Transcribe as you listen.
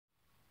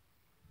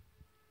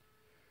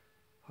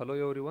Hello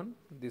everyone,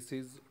 this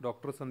is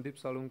Dr. Sandeep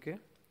Salunke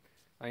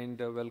and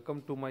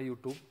welcome to my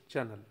YouTube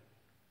channel.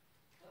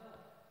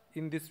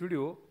 In this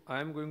video, I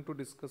am going to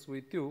discuss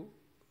with you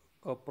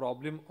a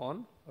problem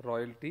on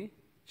royalty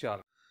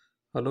chart.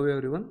 Hello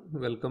everyone,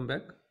 welcome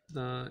back.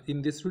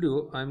 In this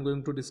video, I am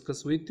going to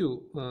discuss with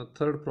you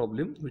third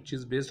problem which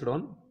is based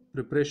on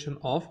preparation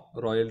of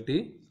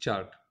royalty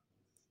chart.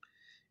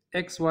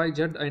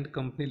 XYZ and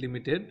Company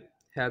Limited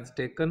has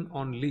taken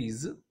on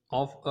lease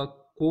of a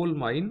coal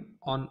mine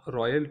on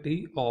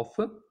royalty of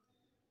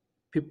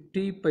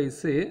 50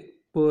 paise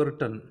per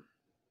ton.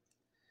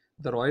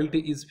 The royalty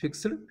is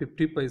fixed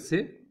 50 paise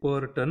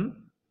per ton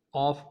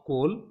of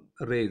coal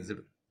raised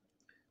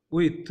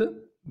with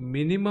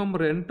minimum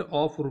rent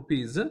of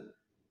rupees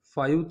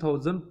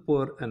 5,000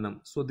 per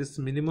annum. So this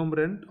minimum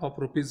rent of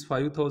rupees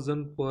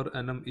 5,000 per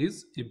annum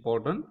is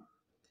important,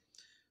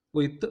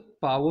 with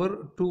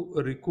power to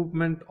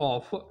recoupment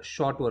of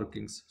short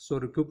workings. So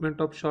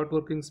recoupment of short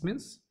workings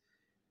means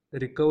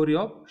recovery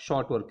of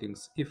short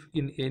workings. If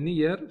in any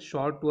year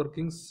short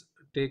workings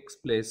takes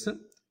place,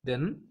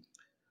 then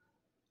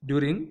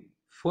during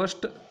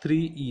first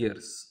 3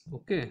 years,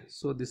 okay,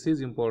 so this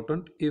is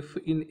important. If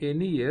in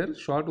any year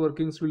short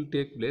workings will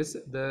take place,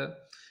 the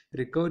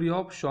recovery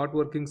of short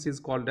workings is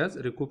called as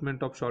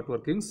recoupment of short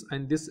workings,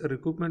 and this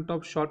recoupment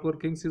of short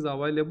workings is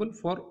available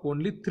for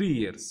only 3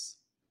 years.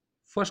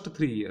 First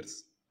 3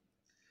 years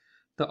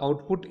the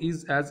output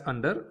is as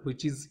under,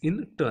 which is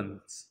in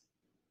tons.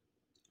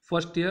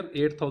 First year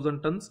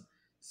 8,000 tons,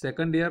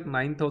 second year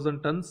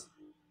 9,000 tons,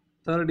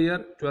 third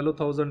year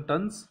 12,000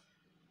 tons,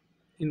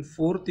 in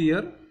fourth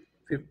year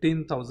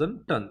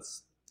 15,000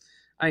 tons.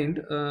 And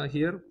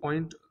here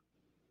point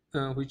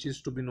which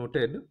is to be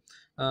noted,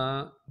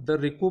 the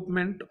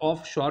recoupment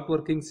of short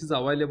workings is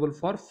available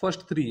for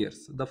first 3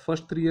 years. The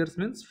first 3 years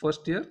means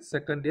first year,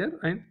 second year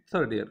and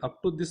third year.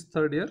 Up to this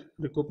third year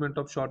recoupment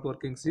of short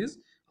workings is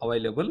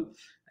available,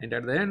 and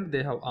at the end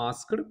they have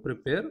asked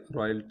prepare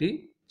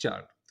royalty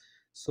chart.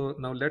 So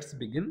now let's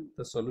begin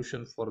the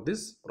solution for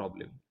this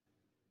problem.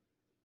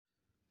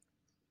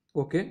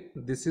 Okay,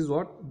 this is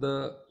what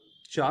the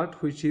chart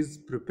which is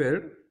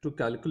prepared to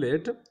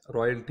calculate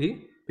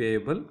royalty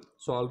payable.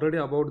 So already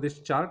about this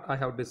chart I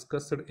have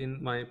discussed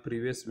in my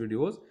previous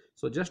videos.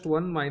 So just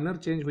one minor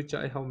change which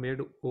I have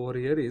made over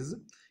here is,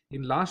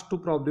 in last two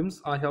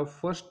problems I have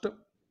first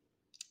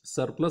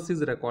surplus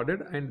is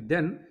recorded and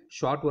then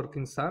short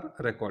workings are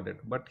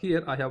recorded, but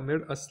here I have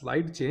made a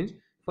slight change.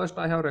 First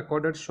I have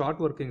recorded short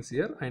workings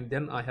here and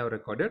then I have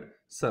recorded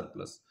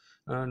surplus.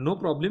 No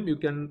problem, you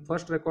can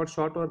first record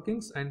short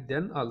workings and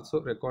then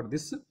also record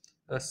this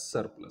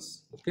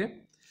surplus.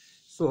 Okay,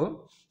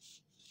 so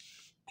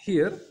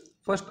here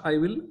first I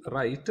will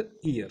write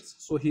years.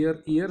 So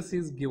here years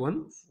is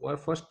given for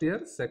first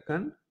year,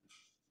 second,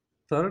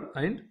 third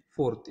and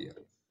fourth year.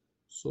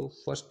 So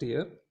first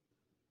year,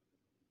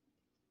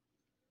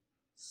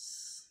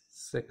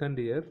 second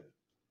year,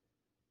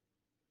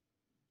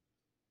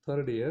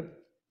 third year,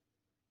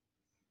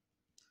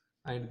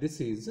 and this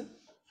is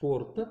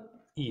fourth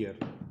year.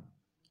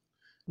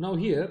 Now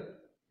here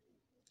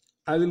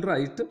I will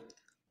write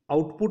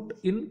output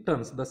in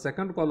tons. The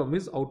second column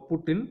is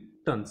output in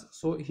tons.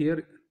 So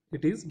here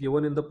it is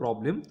given in the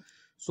problem.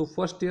 So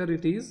first year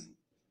it is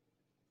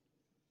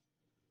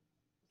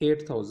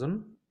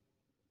 8,000,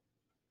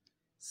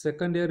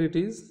 second year it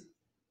is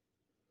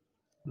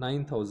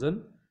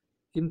 9,000,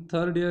 in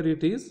third year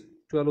it is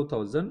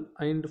 12,000,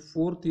 and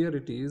fourth year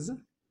it is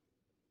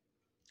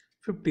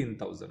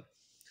 15,000.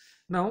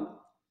 Now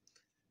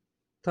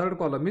third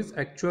column is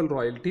actual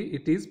royalty,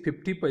 it is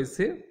 50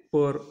 paise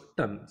per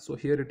ton. So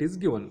here it is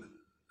given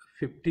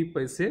 50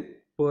 paise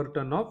per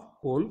ton of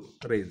coal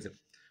raised.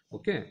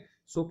 Okay,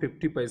 so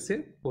 50 paise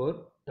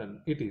per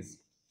ton it is.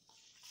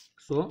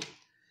 So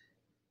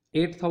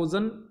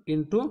 8,000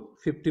 into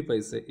 50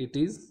 paise, it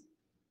is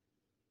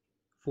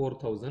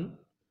 4,000.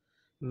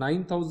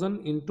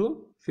 9,000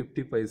 into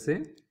 50 paise,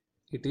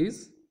 it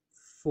is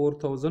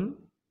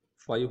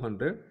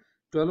 4,500.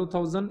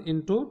 12,000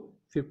 into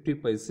 50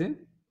 paise,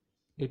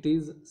 it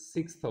is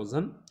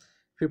 6,000.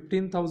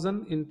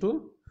 15,000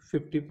 into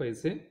 50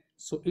 paise,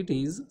 so it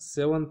is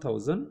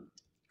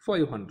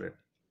 7,500.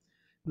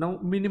 Now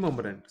minimum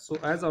rent. So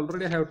as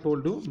already I have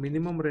told you,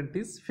 minimum rent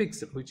is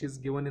fixed, which is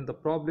given in the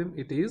problem.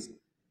 It is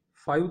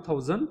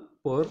 5,000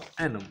 per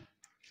annum.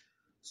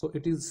 So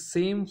it is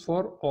same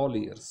for all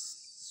years.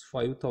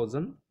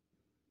 5,000,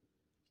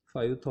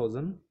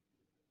 5,000,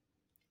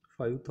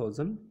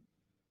 5,000,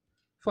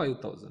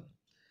 5,000.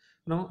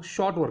 Now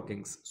short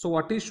workings. So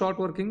what is short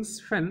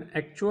workings? When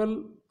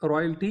actual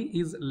royalty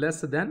is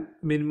less than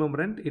minimum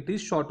rent, it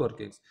is short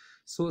workings.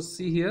 So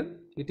see here,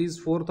 it is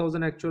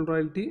 4,000 actual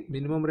royalty,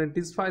 minimum rent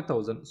is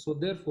 5,000. So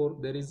therefore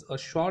there is a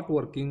short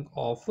working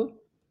of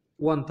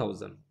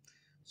 1,000.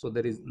 So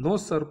there is no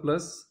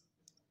surplus.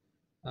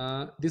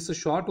 These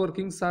short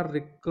workings are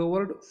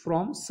recovered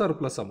from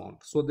surplus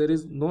amount. So there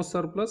is no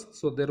surplus.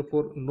 So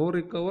therefore no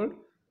recovered,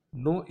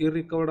 no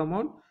irrecovered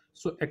amount.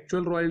 So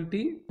actual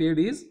royalty paid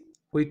is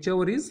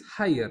whichever is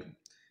higher.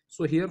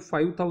 So here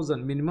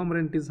 5,000 minimum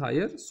rent is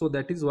higher, so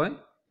that is why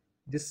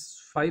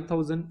this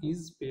 5,000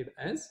 is paid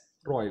as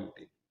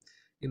royalty.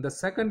 In the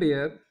second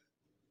year,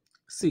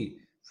 see,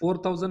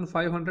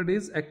 4,500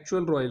 is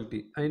actual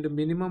royalty and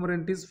minimum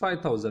rent is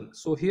 5,000.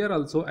 So here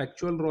also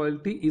actual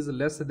royalty is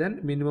less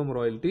than minimum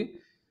royalty.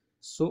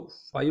 So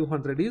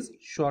 500 is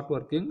short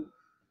working,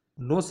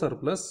 no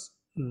surplus,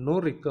 no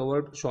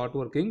recovered short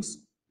workings.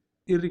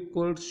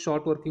 Irrecovered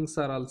short workings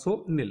are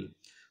also nil.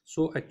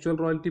 So actual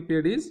royalty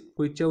paid is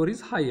whichever is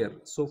higher.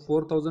 So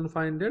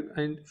 4,500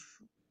 and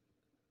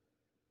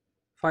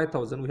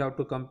 5,000 we have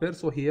to compare.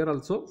 So here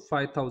also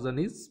 5,000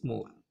 is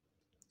more.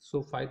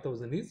 So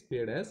 5,000 is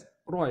paid as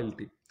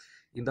royalty.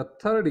 In the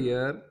third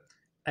year,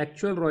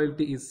 actual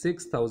royalty is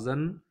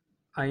 6,000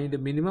 and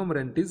minimum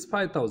rent is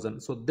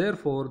 5,000. So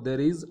therefore there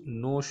is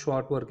no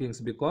short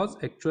workings because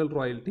actual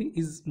royalty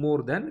is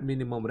more than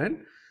minimum rent.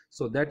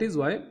 So that is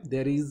why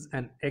there is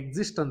an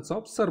existence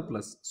of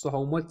surplus. So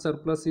how much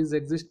surplus is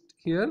exist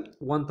here?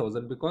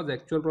 1,000, because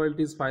actual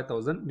royalty is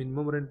 5,000,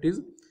 minimum rent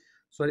is,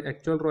 sorry,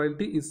 actual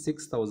royalty is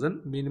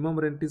 6,000, minimum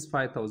rent is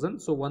 5,000.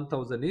 So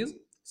 1,000 is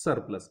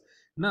surplus.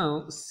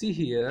 Now see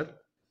here,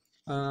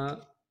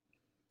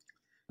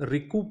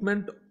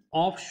 recoupment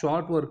of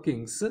short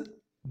workings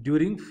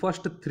during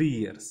first 3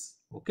 years.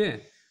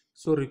 Okay,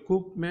 so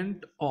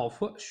recoupment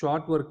of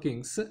short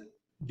workings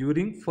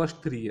during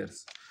first 3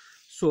 years.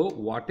 So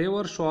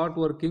whatever short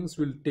workings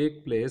will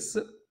take place,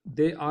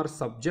 they are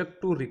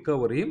subject to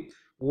recovery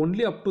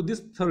only up to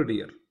this third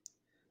year.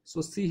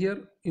 So see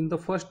here, in the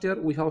first year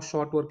we have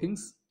short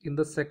workings, in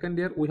the second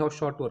year we have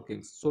short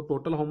workings. So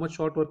total how much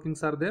short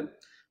workings are there?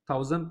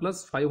 1,000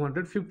 plus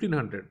 500,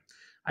 1,500.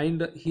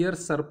 And here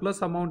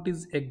surplus amount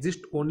is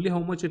exist only how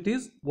much it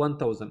is?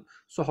 1,000.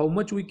 So how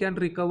much we can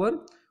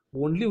recover?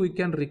 Only we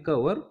can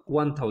recover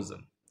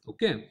 1,000.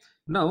 Okay.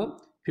 Now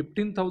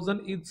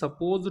 15,000 is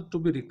supposed to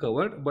be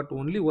recovered, but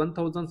only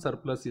 1,000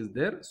 surplus is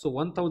there. So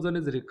 1,000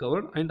 is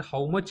recovered, and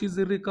how much is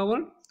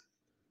recovered?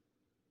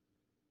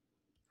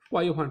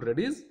 500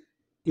 is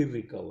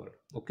irrecovered.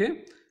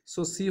 Okay,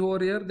 so see over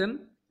here,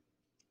 then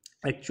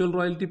actual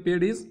royalty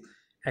paid is,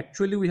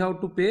 actually we have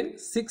to pay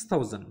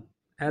 6,000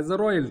 as a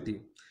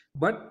royalty,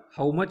 but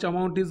how much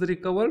amount is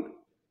recovered?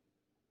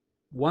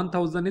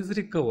 1,000 is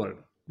recovered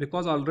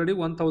because already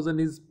 1,000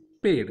 is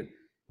paid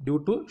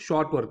due to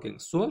short working.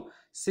 So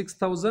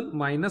 6,000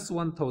 minus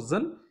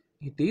 1,000,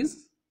 it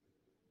is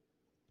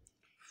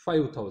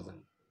 5,000.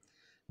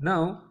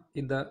 Now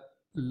in the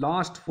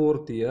last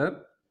fourth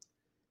year,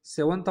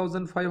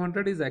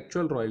 7,500 is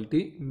actual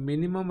royalty,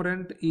 minimum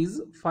rent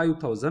is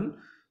 5,000.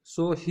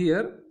 So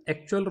here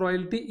actual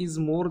royalty is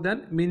more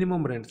than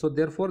minimum rent, so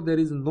therefore there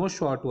is no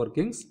short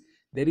workings,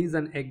 there is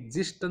an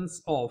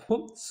existence of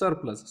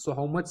surplus. So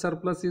how much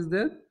surplus is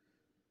there?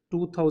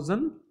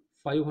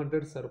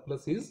 2,500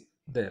 surplus is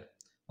there.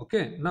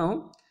 Okay,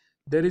 now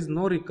there is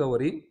no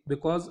recovery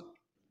because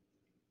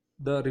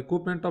the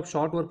recoupment of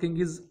short working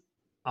is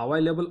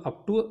available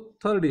up to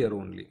third year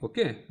only.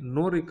 Okay,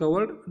 no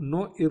recovered,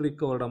 no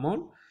irrecovered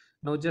amount.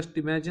 Now just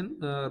imagine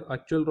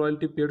actual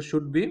royalty paid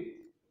should be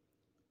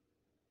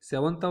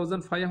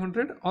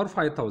 7,500 or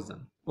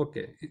 5,000.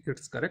 Okay,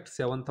 it's correct,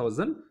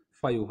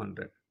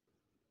 7,500.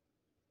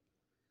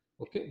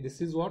 Okay, this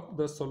is what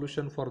the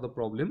solution for the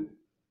problem.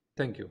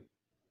 Thank you.